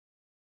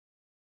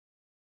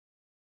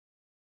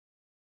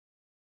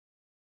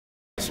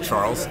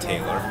Charles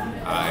Taylor.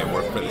 I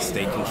work for the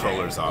State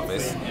Controller's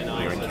Office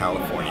here in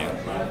California.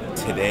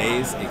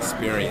 Today's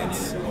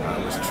experience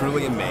was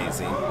truly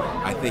amazing.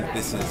 I think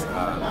this is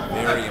a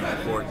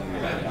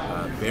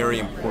very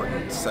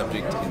important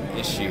subject and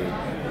issue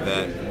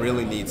that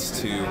really needs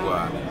to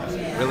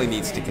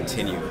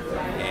continue.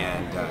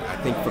 And I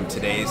think from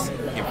today's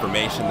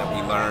information that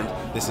we learned,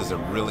 this is a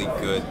really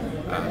good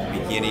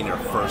beginning or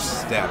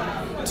first step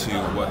to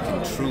what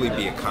can truly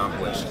be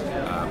accomplished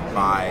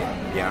by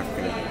the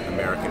African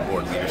American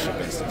Board Leadership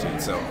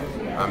Institute. So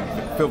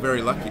I feel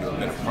very lucky to have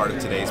been a part of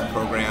today's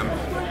program.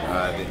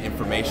 The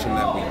information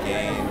that we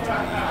gained,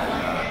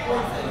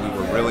 we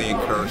were really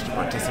encouraged to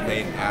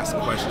participate, ask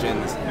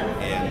questions,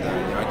 and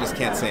I just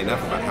can't say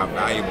enough about how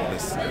valuable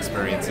this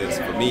experience is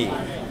for me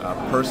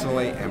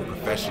personally and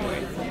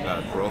professionally,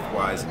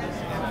 growth-wise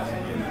and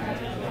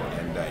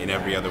in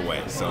every other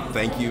way. So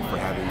thank you for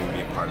having me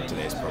be a part of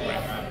today's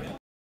program.